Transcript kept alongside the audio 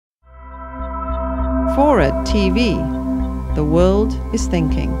FORA.tv. The world is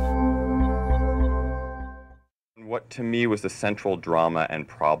thinking. What to me was the central drama and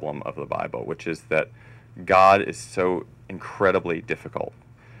problem of the Bible, which is that God is so incredibly difficult.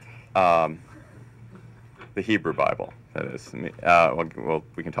 The Hebrew Bible, that is. Well,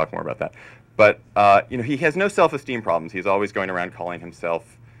 we can talk more about that. But he has no self-esteem problems. He's always going around calling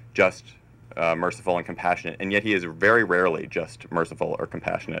himself just, merciful and compassionate, and yet he is very rarely just merciful or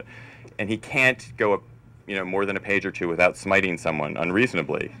compassionate. And he can't go more than a page or two without smiting someone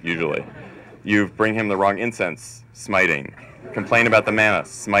unreasonably, usually. You bring him the wrong incense, smiting. Complain about the manna,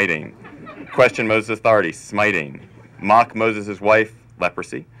 smiting. Question Moses' authority, smiting. Mock Moses' wife,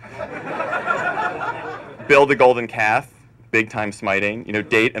 leprosy. Build a golden calf, big-time smiting.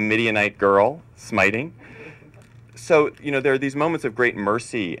 Date a Midianite girl, smiting. So, there are these moments of great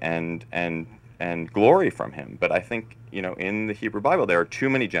mercy and glory from him. But I think, in the Hebrew Bible, there are too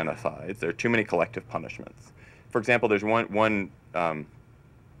many genocides. There are too many collective punishments. For example, there's one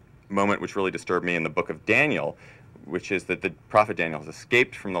moment which really disturbed me in the book of Daniel, which is that the prophet Daniel has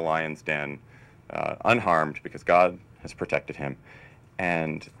escaped from the lion's den unharmed because God has protected him.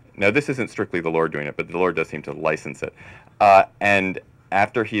 And now this isn't strictly the Lord doing it, but the Lord does seem to license it. And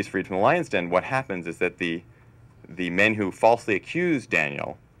after he's freed from the lion's den, what happens is that the men who falsely accused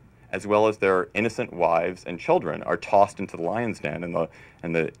Daniel, as well as their innocent wives and children, are tossed into the lion's den.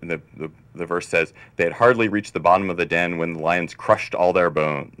 And the verse says, they had hardly reached the bottom of the den when the lions crushed all their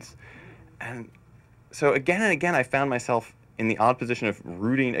bones. And so again and again, I found myself in the odd position of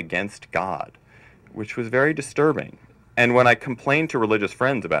rooting against God, which was very disturbing. And when I complained to religious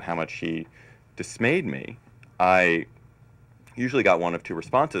friends about how much he dismayed me, I usually got one of two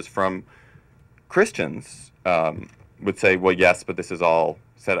responses. From Christians would say, well, yes, but this is all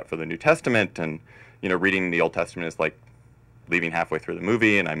set up for the New Testament, and reading the Old Testament is like leaving halfway through the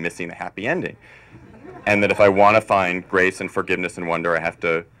movie, and I'm missing a happy ending. And that if I want to find grace and forgiveness and wonder, I have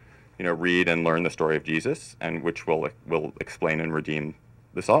to read and learn the story of Jesus, and which will explain and redeem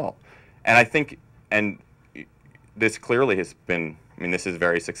this all. And I think, and this clearly has been, this is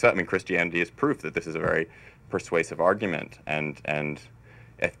very successful. Christianity is proof that this is a very persuasive argument. And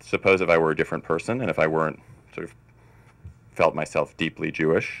suppose if I were a different person, and if I weren't sort of felt myself deeply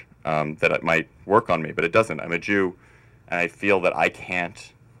Jewish, that it might work on me, but it doesn't. I'm a Jew, and I feel that I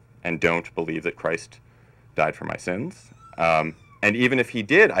can't and don't believe that Christ died for my sins. And even if he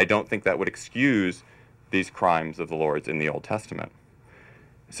did, I don't think that would excuse these crimes of the Lord's in the Old Testament.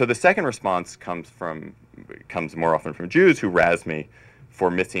 So the second response comes more often from Jews who razz me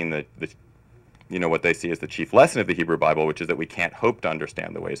for missing the what they see as the chief lesson of the Hebrew Bible, which is that we can't hope to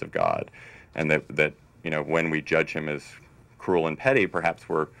understand the ways of God, and that when we judge him as cruel and petty, perhaps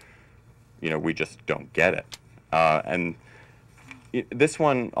we just don't get it. And this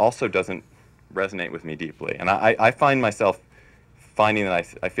one also doesn't resonate with me deeply, and I find myself finding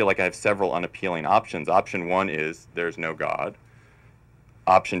that I feel like I have several unappealing options. Option one is there's no God.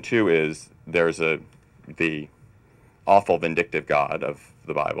 Option two is there's the awful vindictive God of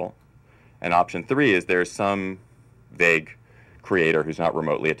the Bible. And option three is there's some vague creator who's not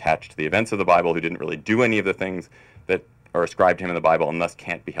remotely attached to the events of the Bible, who didn't really do any of the things that are ascribed to him in the Bible, and thus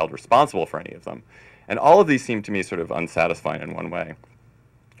can't be held responsible for any of them. And all of these seem to me sort of unsatisfying in one way.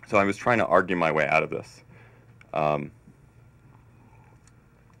 So I was trying to argue my way out of this. And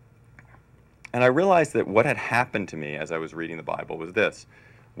I realized that what had happened to me as I was reading the Bible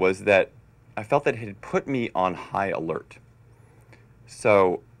was that I felt that it had put me on high alert.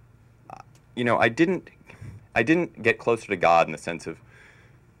 So, I didn't get closer to God in the sense of,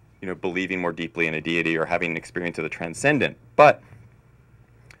 believing more deeply in a deity or having an experience of the transcendent. But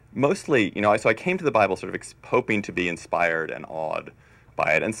mostly, so I came to the Bible sort of hoping to be inspired and awed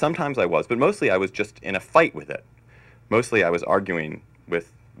by it. And sometimes I was, but mostly I was just in a fight with it. Mostly I was arguing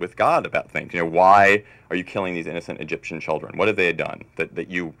with God about things. Why are you killing these innocent Egyptian children? What have they done that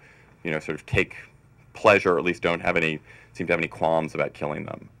you, sort of take pleasure, or at least seem to have any qualms about killing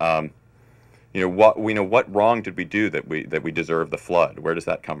them? What wrong did we do that we deserve the flood? Where does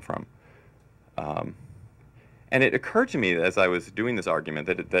that come from? And it occurred to me as I was doing this argument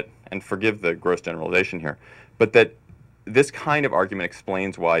that and forgive the gross generalization here, but that this kind of argument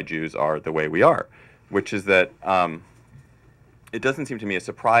explains why Jews are the way we are, which is that it doesn't seem to me a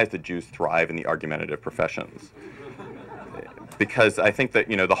surprise that Jews thrive in the argumentative professions. Because I think that,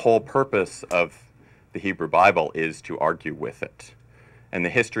 the whole purpose of the Hebrew Bible is to argue with it. And the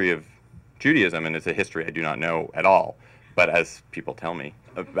history of Judaism, and it's a history I do not know at all, but as people tell me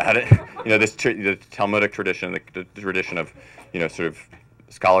about it, the Talmudic tradition, the tradition of, sort of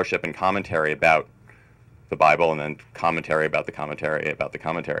scholarship and commentary about the Bible, and then commentary about the commentary about the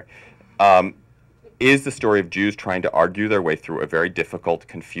commentary, is the story of Jews trying to argue their way through a very difficult,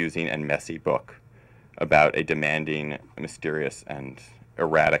 confusing, and messy book about a demanding, mysterious, and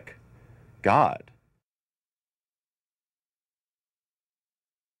erratic God.